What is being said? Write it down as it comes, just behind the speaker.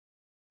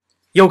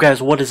Yo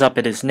guys, what is up?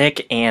 It is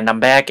Nick, and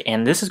I'm back,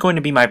 and this is going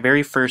to be my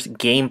very first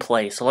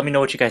gameplay, so let me know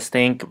what you guys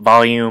think,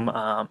 volume,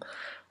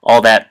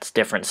 all that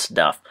different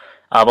stuff.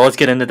 But let's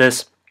get into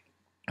this.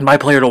 My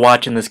player to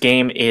watch in this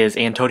game is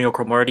Antonio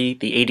Cromartie,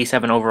 the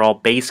 87 overall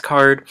base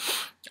card.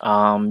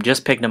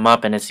 Just picked him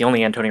up, and it's the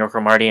only Antonio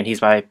Cromartie, and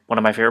he's one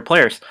of my favorite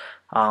players.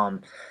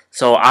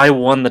 So I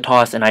won the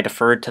toss, and I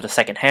deferred to the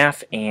second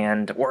half,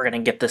 and we're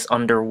going to get this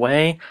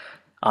underway.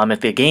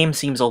 If the game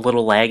seems a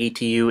little laggy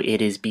to you,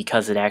 it is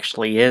because it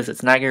actually is.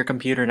 It's not your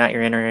computer, not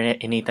your internet,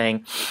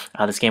 anything.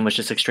 This game was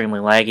just extremely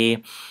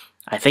laggy.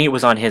 I think it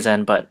was on his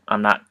end, but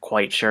I'm not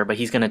quite sure. But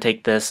he's going to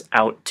take this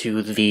out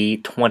to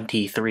the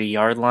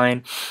 23-yard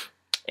line.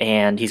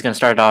 And he's going to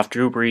start it off.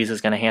 Drew Brees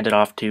is going to hand it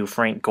off to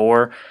Frank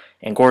Gore.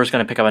 And Gore is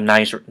going to pick up a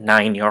nice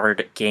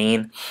 9-yard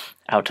gain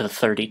out to the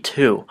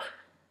 32.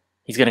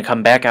 He's going to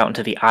come back out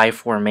into the I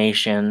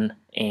formation.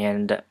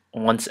 And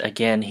once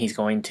again, he's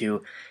going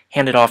to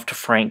hand it off to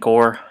Frank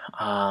Gore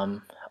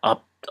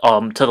up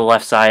to the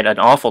left side. An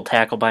awful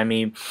tackle by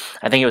me.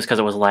 I think it was because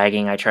it was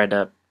lagging.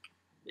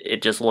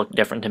 It just looked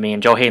different to me.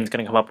 And Joe Hayden's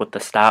going to come up with the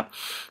stop,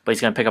 but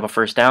he's going to pick up a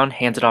first down,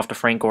 hands it off to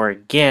Frank Gore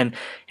again,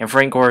 and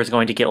Frank Gore is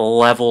going to get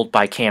leveled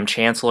by Cam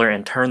Chancellor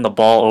and turn the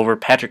ball over.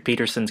 Patrick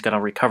Peterson's going to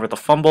recover the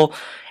fumble,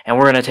 and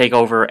we're going to take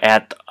over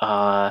at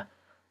the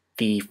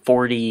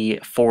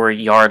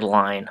 44-yard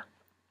line.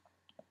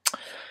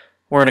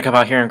 We're going to come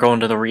out here and go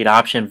into the read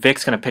option.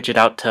 Vic's going to pitch it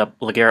out to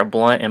LeGarrette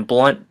Blount, and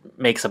Blount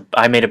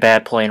I made a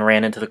bad play and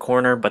ran into the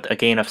corner, but a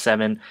gain of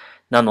 7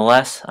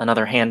 nonetheless.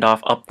 Another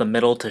handoff up the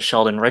middle to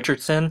Sheldon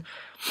Richardson,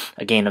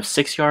 a gain of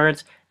 6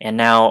 yards. And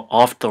now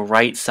off the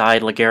right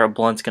side, LeGarrette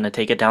Blount's going to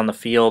take it down the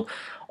field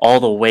all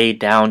the way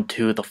down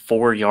to the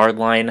 4-yard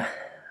line,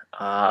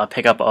 a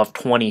pickup of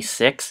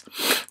 26.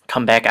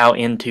 Come back out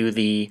into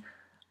the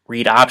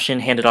read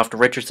option, hand it off to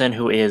Richardson,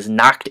 who is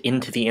knocked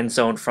into the end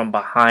zone from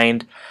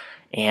behind.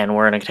 And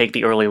we're going to take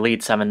the early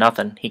lead,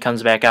 7-0. He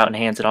comes back out and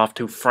hands it off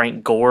to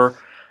Frank Gore.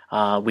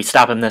 We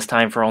stop him this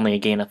time for only a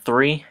gain of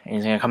 3. And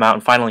he's going to come out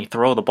and finally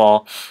throw the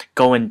ball,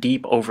 going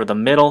deep over the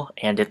middle.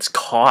 And it's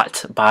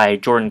caught by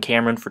Jordan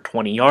Cameron for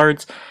 20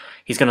 yards.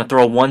 He's going to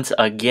throw once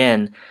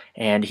again.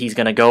 And he's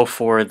going to go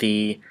for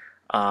the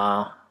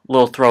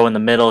little throw in the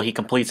middle. He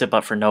completes it,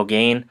 but for no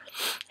gain.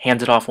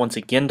 Hands it off once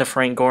again to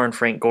Frank Gore. And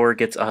Frank Gore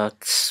gets a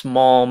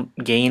small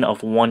gain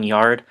of 1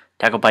 yard.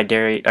 Tackled by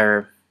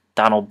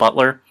Donald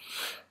Butler.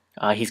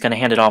 He's going to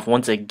hand it off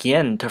once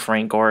again to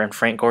Frank Gore, and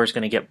Frank Gore is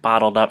going to get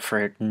bottled up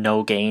for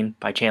no gain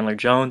by Chandler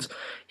Jones.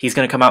 He's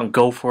going to come out and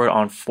go for it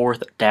on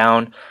 4th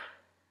down.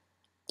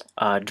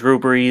 Drew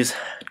Brees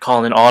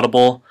calling an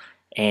audible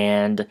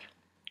and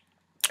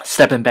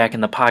stepping back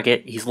in the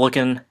pocket. He's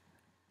looking,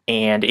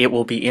 and it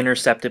will be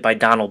intercepted by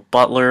Donald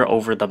Butler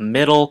over the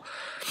middle.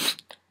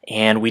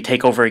 And we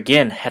take over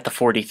again at the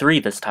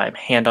 43 this time.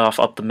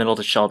 Handoff up the middle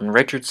to Sheldon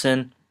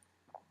Richardson.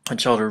 And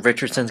Sheldon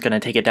Richardson's going to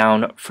take it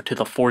down to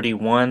the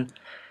 41.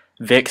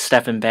 Vic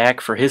stepping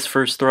back for his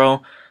first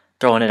throw,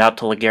 throwing it out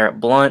to LeGarrette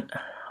Blount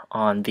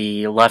on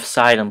the left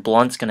side, and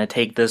Blount's going to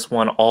take this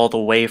one all the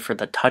way for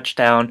the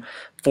touchdown.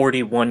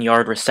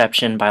 41-yard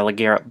reception by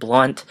LeGarrette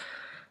Blount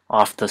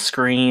off the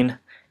screen,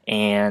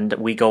 and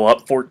we go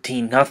up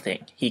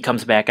 14-0. He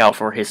comes back out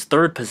for his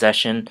third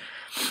possession,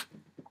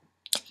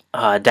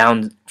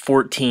 down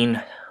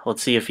 14.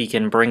 Let's see if he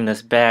can bring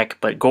this back.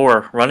 But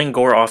running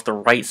Gore off the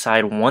right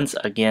side once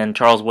again.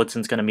 Charles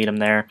Woodson's going to meet him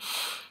there.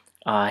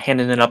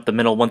 Handing it up the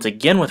middle once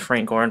again with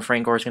Frank Gore. And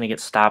Frank Gore's going to get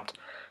stopped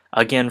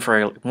again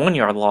for a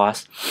 1-yard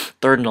loss.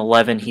 3rd and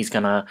 11. He's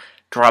going to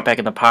drop back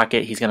in the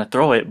pocket. He's going to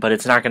throw it, but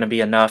it's not going to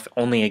be enough.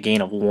 Only a gain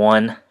of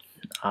 1.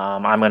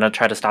 I'm going to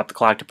try to stop the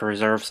clock to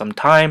preserve some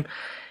time.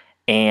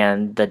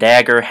 And the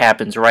dagger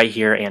happens right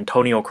here.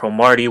 Antonio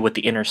Cromartie with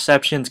the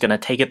interception is going to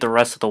take it the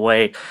rest of the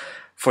way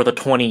for the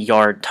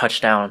 20-yard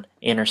touchdown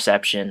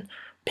interception,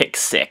 pick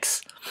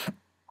 6.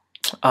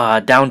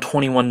 Down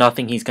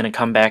 21-0, he's going to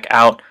come back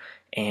out,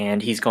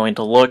 and he's going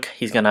to look.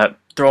 He's going to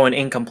throw an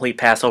incomplete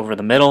pass over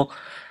the middle.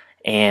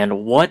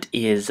 And what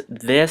is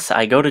this?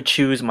 I go to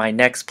choose my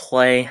next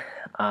play,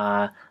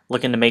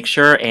 looking to make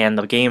sure, and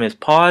the game is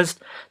paused.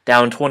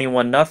 Down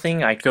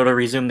 21-0, I go to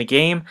resume the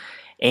game,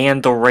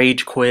 and the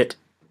rage quit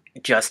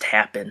just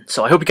happened.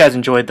 So I hope you guys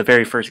enjoyed the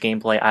very first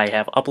gameplay I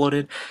have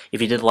uploaded.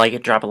 If you did like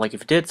it, drop a like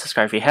if you did,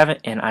 subscribe if you haven't,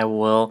 and I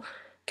will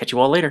catch you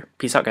all later.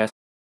 Peace out, guys.